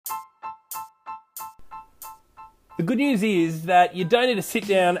The good news is that you don't need to sit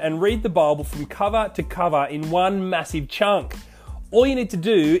down and read the Bible from cover to cover in one massive chunk. All you need to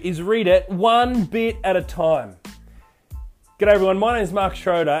do is read it one bit at a time. G'day everyone, my name is Mark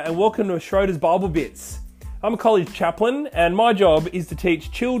Schroeder and welcome to Schroeder's Bible Bits. I'm a college chaplain and my job is to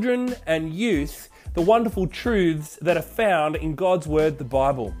teach children and youth the wonderful truths that are found in God's Word, the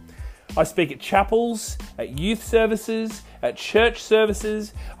Bible. I speak at chapels, at youth services, at church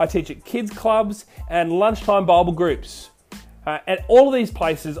services, I teach at kids clubs and lunchtime Bible groups. At all of these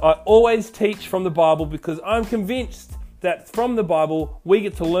places I always teach from the Bible because I'm convinced that from the Bible we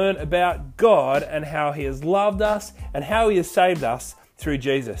get to learn about God and how He has loved us and how He has saved us through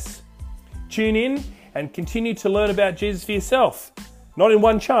Jesus. Tune in and continue to learn about Jesus for yourself, not in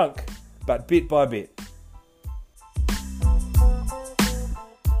one chunk, but bit by bit.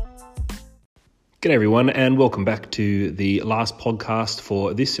 G'day everyone and welcome back to the last podcast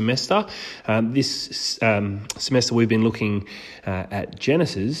for this semester. This semester we've been looking at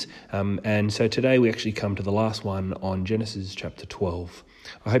Genesis and so today we actually come to the last one on Genesis chapter 12.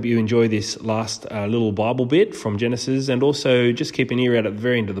 I hope you enjoy this last little Bible bit from Genesis and also just keep an ear out at the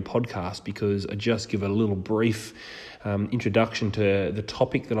very end of the podcast because I just give a little brief introduction to the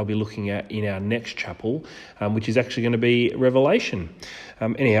topic that I'll be looking at in our next chapel, which is actually going to be Revelation.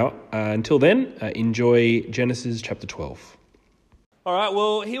 Until then, enjoy Genesis chapter 12. All right,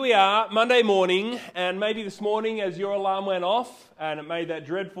 well, here we are, Monday morning, and maybe this morning as your alarm went off and it made that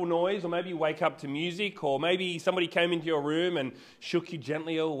dreadful noise, or maybe you wake up to music, or maybe somebody came into your room and shook you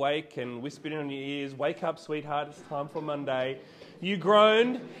gently awake and whispered in your ears, "Wake up, sweetheart, it's time for Monday." You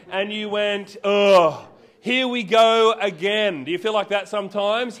groaned and you went, "Ugh, here we go again." Do you feel like that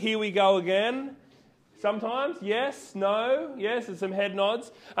sometimes? Here we go again? Sometimes? Yes? No? Yes? There's some head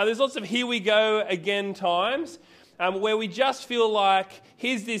nods. There's lots of here we go again times where we just feel like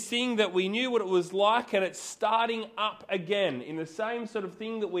here's this thing that we knew what it was like and it's starting up again in the same sort of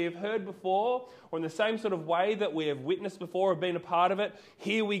thing that we have heard before or in the same sort of way that we have witnessed before or been a part of it.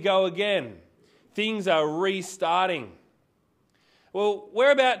 Here we go again. Things are restarting. Well, we're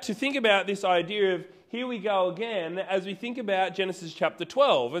about to think about this idea of here we go again as we think about Genesis chapter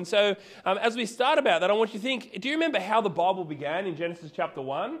 12. And so as we start about that, I want you to think, do you remember how the Bible began in Genesis chapter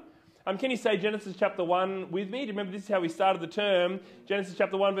 1? Can you say Genesis chapter 1 with me? Do you remember this is how we started the term? Genesis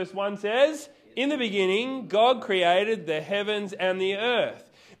chapter 1 verse 1 says, "In the beginning, God created the heavens and the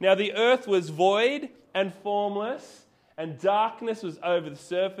earth. Now the earth was void and formless, and darkness was over the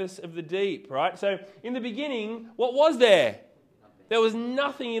surface of the deep." Right? So in the beginning, what was there? There was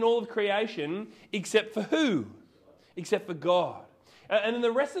nothing in all of creation except for who? Except for God. And then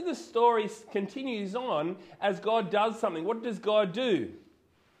the rest of the story continues on as God does something. What does God do?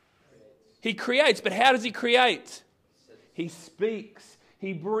 He creates. But how does He create? He speaks.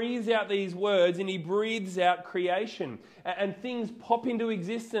 He breathes out these words and He breathes out creation. And things pop into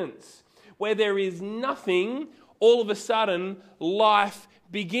existence. Where there is nothing, all of a sudden, life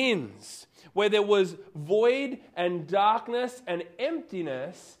begins. Where there was void and darkness and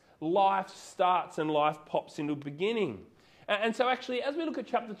emptiness, life starts and life pops into beginning. And so actually, as we look at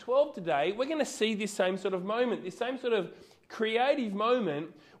chapter 12 today, we're going to see this same sort of moment, this same sort of creative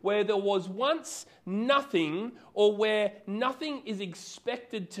moment where there was once nothing or where nothing is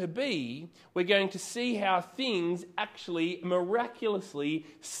expected to be. We're going to see how things actually miraculously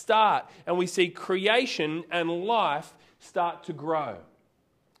start and we see creation and life start to grow.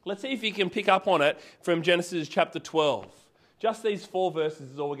 Let's see if you can pick up on it from Genesis chapter 12. Just these 4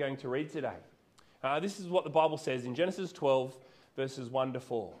 verses is all we're going to read today. This is what the Bible says in Genesis 12, verses 1 to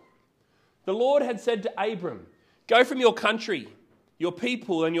 4. "The Lord had said to Abram, 'Go from your country, your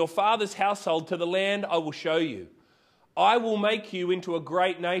people and your father's household to the land I will show you. I will make you into a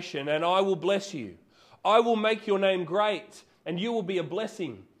great nation and I will bless you. I will make your name great and you will be a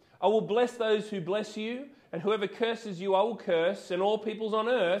blessing. I will bless those who bless you, and whoever curses you I will curse, and all peoples on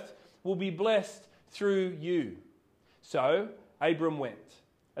earth will be blessed through you.' So Abram went,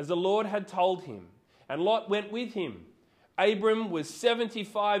 as the Lord had told him, and Lot went with him. Abram was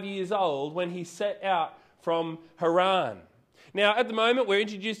 75 years old when he set out from Haran." Now, at the moment, we're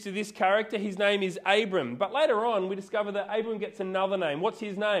introduced to this character. His name is Abram. But later on, we discover that Abram gets another name. What's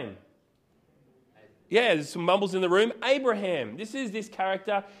his name? Yeah, there's some mumbles in the room. Abraham. This is this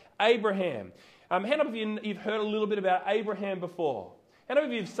character, Abraham. How many of you've heard a little bit about Abraham before? How many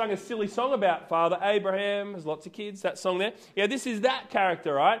of you have sung a silly song about Father Abraham? There's lots of kids, that song there. Yeah, this is that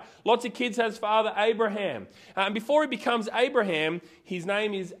character, right? Lots of kids has Father Abraham. And before he becomes Abraham, his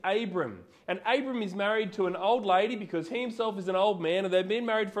name is Abram. And Abram is married to an old lady because he himself is an old man and they've been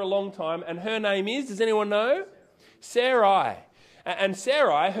married for a long time. And her name is, does anyone know? Sarai. And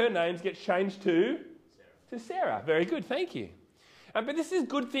Sarai, her name gets changed to To Sarah. Very good, thank you. But this is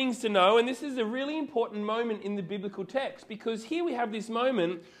good things to know, and this is a really important moment in the biblical text, because here we have this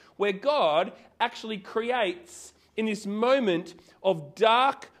moment where God actually creates in this moment of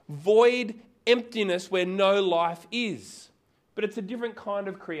dark, void, emptiness where no life is. But it's a different kind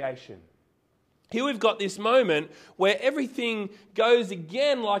of creation. Here we've got this moment where everything goes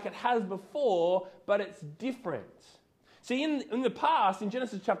again like it has before, but it's different. See, in the past, in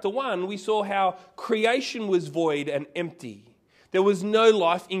Genesis chapter 1, we saw how creation was void and empty. There was no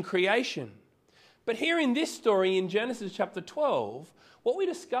life in creation. But here in this story in Genesis chapter 12, what we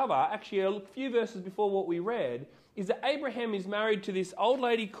discover, actually a few verses before what we read, is that Abraham is married to this old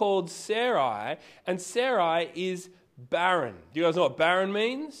lady called Sarai, and Sarai is barren. Do you guys know what barren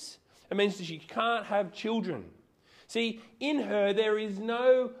means? It means that she can't have children. See, in her there is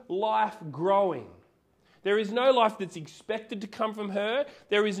no life growing. There is no life that's expected to come from her.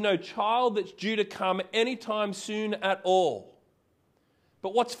 There is no child that's due to come anytime soon at all.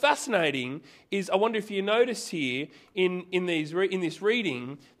 But what's fascinating is, I wonder if you notice here in this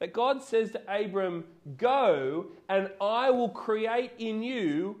reading, that God says to Abram, "Go, and I will create in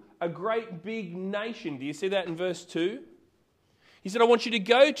you a great big nation." Do you see that in verse 2? He said, "I want you to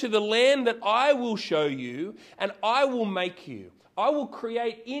go to the land that I will show you, and I will make you. I will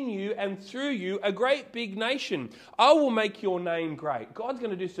create in you and through you a great big nation. I will make your name great." God's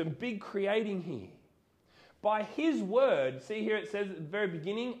going to do some big creating here. By his word, see here it says at the very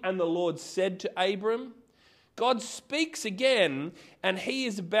beginning, "And the Lord said to Abram." God speaks again, and he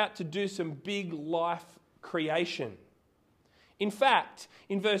is about to do some big life creation. In fact,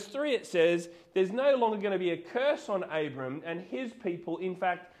 in verse 3 it says, there's no longer going to be a curse on Abram and his people. In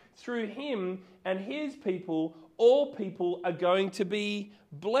fact, through him and his people, all people are going to be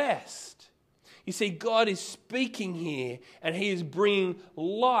blessed. You see, God is speaking here, and he is bringing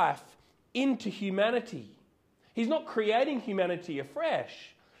life into humanity. He's not creating humanity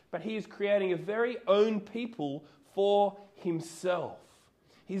afresh, but he is creating a very own people for himself.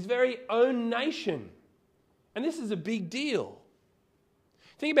 His very own nation. And this is a big deal.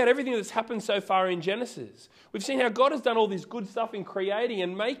 Think about everything that's happened so far in Genesis. We've seen how God has done all this good stuff in creating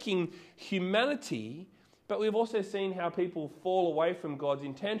and making humanity, but we've also seen how people fall away from God's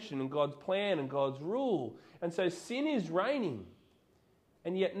intention and God's plan and God's rule. And so sin is reigning.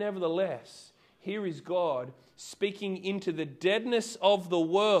 And yet, nevertheless, here is God speaking into the deadness of the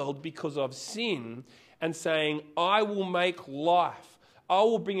world because of sin and saying, "I will make life. I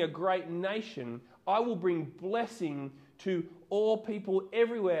will bring a great nation. I will bring blessing to all people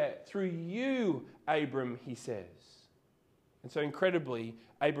everywhere through you, Abram," he says. And so incredibly,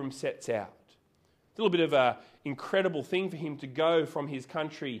 Abram sets out. It's a little bit of an incredible thing for him to go from his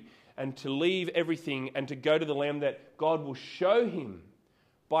country and to leave everything and to go to the land that God will show him.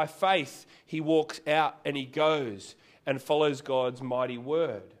 By faith, he walks out and he goes and follows God's mighty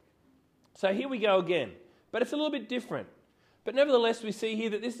word. So here we go again. But it's a little bit different. But nevertheless, we see here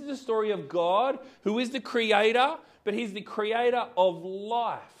that this is a story of God, who is the creator, but he's the creator of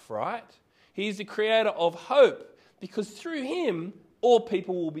life, right? He's the creator of hope, because through him, all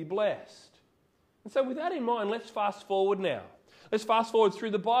people will be blessed. And so with that in mind, let's fast forward now. Let's fast forward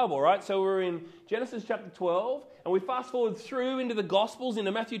through the Bible, right? So we're in Genesis chapter 12, and we fast forward through into the Gospels,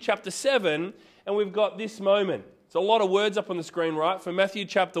 into Matthew chapter 7, and we've got this moment. It's a lot of words up on the screen, right, for Matthew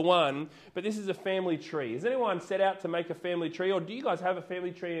chapter 1, but this is a family tree. Has anyone set out to make a family tree, or do you guys have a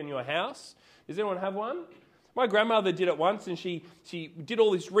family tree in your house? Does anyone have one? My grandmother did it once, and she did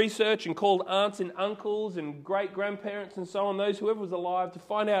all this research and called aunts and uncles and great-grandparents and so on, those whoever was alive, to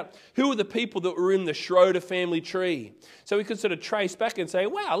find out who were the people that were in the Schroeder family tree. So we could sort of trace back and say,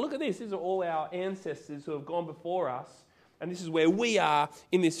 wow, look at this. These are all our ancestors who have gone before us, and this is where we are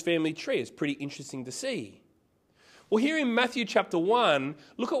in this family tree. It's pretty interesting to see. Well, here in Matthew chapter 1,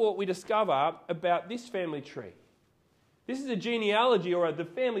 look at what we discover about this family tree. This is a genealogy, or the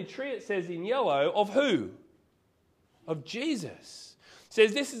family tree, it says in yellow, of who? Of Jesus. It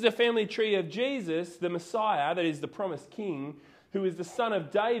says this is the family tree of Jesus, the Messiah, that is the promised king, who is the son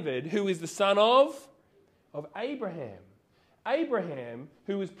of David, who is the son of Abraham. Abraham,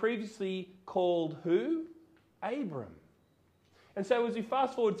 who was previously called who? Abram. And so as we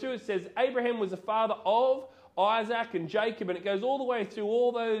fast forward through, it says Abraham was the father of Isaac and Jacob, and it goes all the way through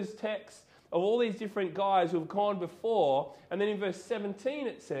all those texts of all these different guys who have gone before. And then in verse 17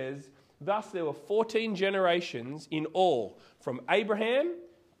 it says, thus there were 14 generations in all, from Abraham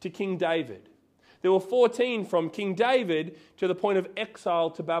to King David. There were 14 from King David to the point of exile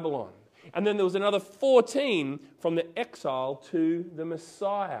to Babylon. And then there was another 14 from the exile to the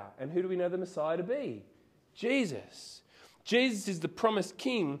Messiah. And who do we know the Messiah to be? Jesus. Jesus is the promised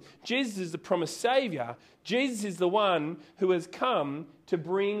King. Jesus is the promised Saviour. Jesus is the one who has come to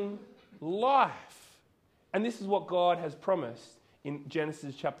bring life. And this is what God has promised in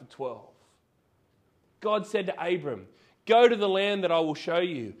Genesis chapter 12. God said to Abram, "Go to the land that I will show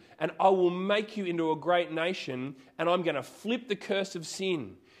you, and I will make you into a great nation, and I'm going to flip the curse of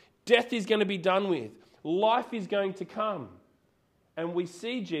sin. Death is going to be done with. Life is going to come." And we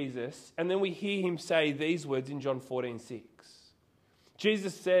see Jesus, and then we hear him say these words in John 14:6.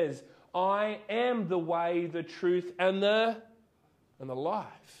 Jesus says, "I am the way, the truth, and the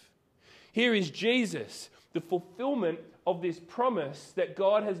life." Here is Jesus, the fulfillment of this promise that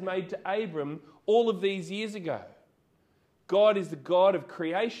God has made to Abram all of these years ago. God is the God of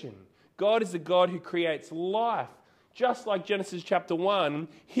creation. God is the God who creates life. Just like Genesis chapter 1,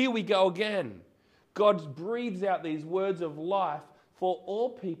 here we go again. God breathes out these words of life for all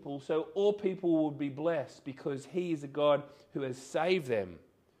people, so all people will be blessed, because he is a God who has saved them,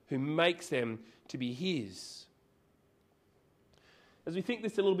 who makes them to be his. As we think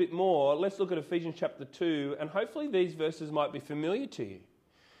this a little bit more, let's look at Ephesians chapter 2, and hopefully these verses might be familiar to you.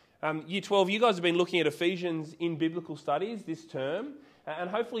 Year 12, you guys have been looking at Ephesians in biblical studies this term, and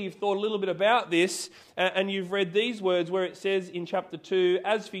hopefully you've thought a little bit about this, and you've read these words where it says in chapter 2,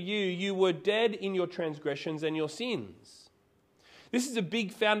 "As for you, you were dead in your transgressions and your sins." This is a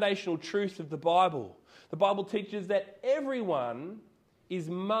big foundational truth of the Bible. The Bible teaches that everyone is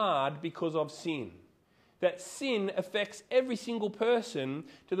marred because of sin. That sin affects every single person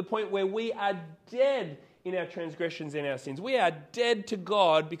to the point where we are dead in our transgressions and our sins. We are dead to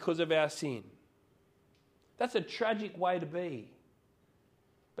God because of our sin. That's a tragic way to be.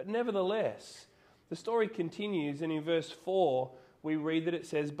 But nevertheless, the story continues, and in verse 4 we read that it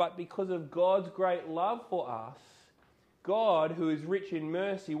says, "But because of God's great love for us, God, who is rich in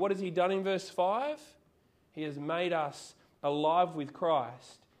mercy," what has he done in verse 5? He has made us alive with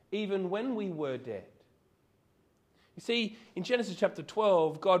Christ, even when we were dead. You see, in Genesis chapter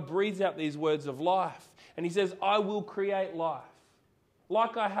 12, God breathes out these words of life, and he says, "I will create life.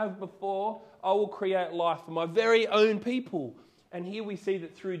 Like I have before, I will create life for my very own people." And here we see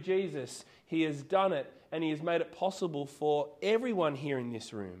that through Jesus, he has done it, and he has made it possible for everyone here in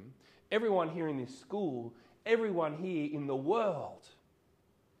this room, everyone here in this school, everyone here in the world.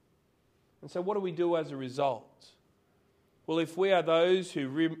 And so what do we do as a result? Well, if we are those who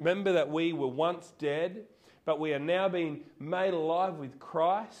remember that we were once dead, but we are now being made alive with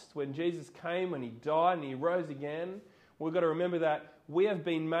Christ, when Jesus came and he died and he rose again, we've got to remember that we have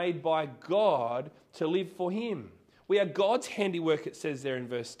been made by God to live for him. We are God's handiwork, it says there in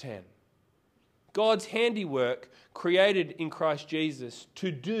verse 10. God's handiwork created in Christ Jesus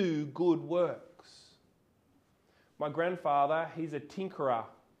to do good works. My grandfather, he's a tinkerer.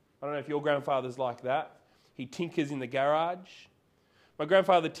 I don't know if your grandfather's like that. He tinkers in the garage. My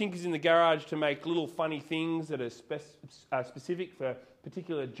grandfather tinkers in the garage to make little funny things that are specific for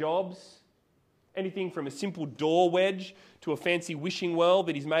particular jobs. Anything from a simple door wedge to a fancy wishing well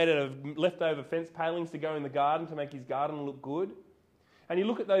that he's made out of leftover fence palings to go in the garden to make his garden look good. And you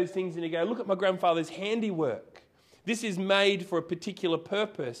look at those things and you go, look at my grandfather's handiwork. This is made for a particular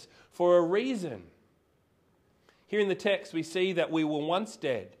purpose, for a reason. Here in the text we see that we were once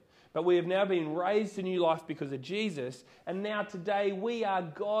dead, but we have now been raised to new life because of Jesus, and now today we are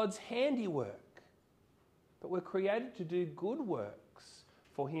God's handiwork. But we're created to do good works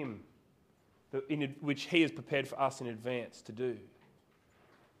for him, which he has prepared for us in advance to do.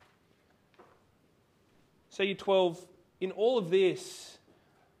 So year 12, in all of this,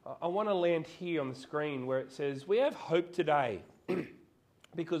 I want to land here on the screen where it says, we have hope today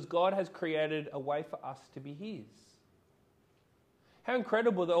because God has created a way for us to be his. How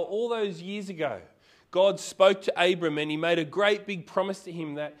incredible that all those years ago, God spoke to Abram and he made a great big promise to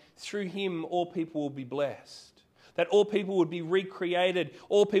him that through him all people will be blessed, that all people would be recreated,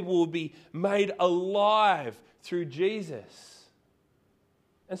 all people would be made alive through Jesus.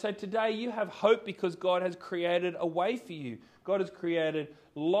 And so today you have hope because God has created a way for you. God has created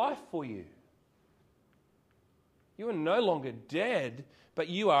life for you. You are no longer dead, but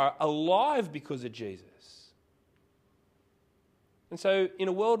you are alive because of Jesus. And so in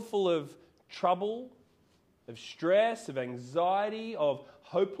a world full of trouble, of stress, of anxiety, of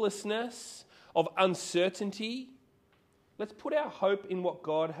hopelessness, of uncertainty, let's put our hope in what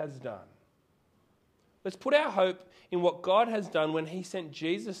God has done. Let's put our hope in what God has done when he sent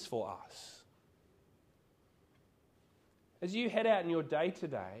Jesus for us. As you head out in your day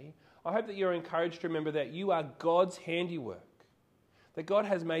today, I hope that you're encouraged to remember that you are God's handiwork, that God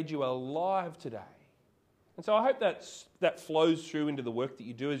has made you alive today. And so I hope that flows through into the work that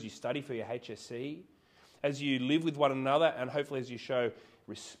you do as you study for your HSC, as you live with one another, and hopefully as you show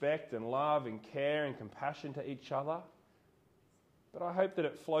respect and love and care and compassion to each other. But I hope that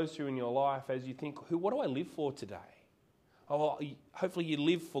it flows through in your life as you think, what do I live for today? Oh, well, hopefully you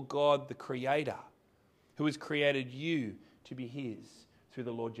live for God, the Creator, who has created you to be His through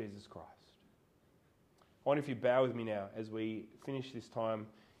the Lord Jesus Christ. I wonder if you bow with me now as we finish this time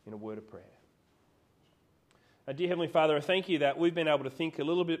in a word of prayer. Dear Heavenly Father, I thank you that we've been able to think a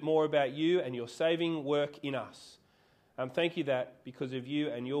little bit more about you and your saving work in us. Thank you that because of you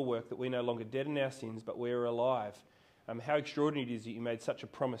and your work that we're no longer dead in our sins, but we're alive. How extraordinary it is that you made such a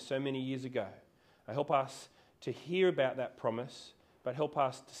promise so many years ago. Help us to hear about that promise, but help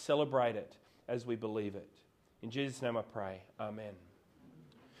us to celebrate it as we believe it. In Jesus' name I pray. Amen.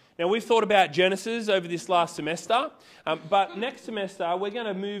 Now, we've thought about Genesis over this last semester, but next semester we're going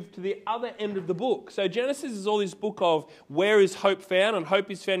to move to the other end of the book. So Genesis is all this book of where is hope found, and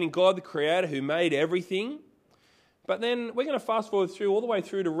hope is found in God, the Creator, who made everything. But then we're going to fast forward through all the way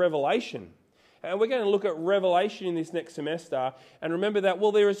through to Revelation. And we're going to look at Revelation in this next semester and remember that,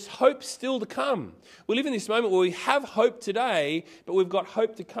 well, there is hope still to come. We live in this moment where we have hope today, but we've got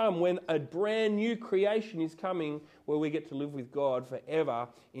hope to come when a brand new creation is coming where we get to live with God forever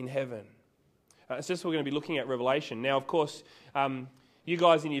in heaven. So that's what we're going to be looking at Revelation. Now, of course, you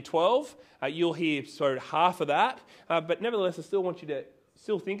guys in Year 12, you'll hear sort of half of that, but nevertheless, I still want you to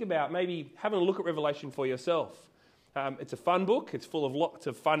still think about maybe having a look at Revelation for yourself. It's a fun book. It's full of lots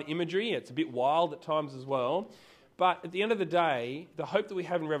of fun imagery. It's a bit wild at times as well. But at the end of the day, the hope that we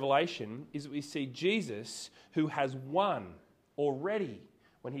have in Revelation is that we see Jesus, who has won already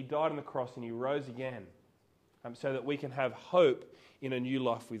when he died on the cross and he rose again, so that we can have hope in a new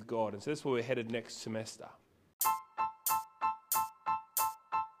life with God. And so that's where we're headed next semester.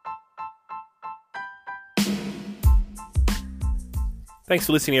 Thanks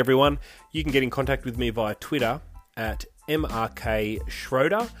for listening, everyone. You can get in contact with me via Twitter at MRK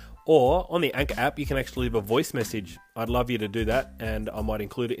Schroeder, or on the Anchor app, you can actually leave a voice message. I'd love you to do that, and I might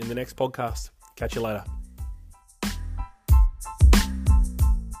include it in the next podcast. Catch you later.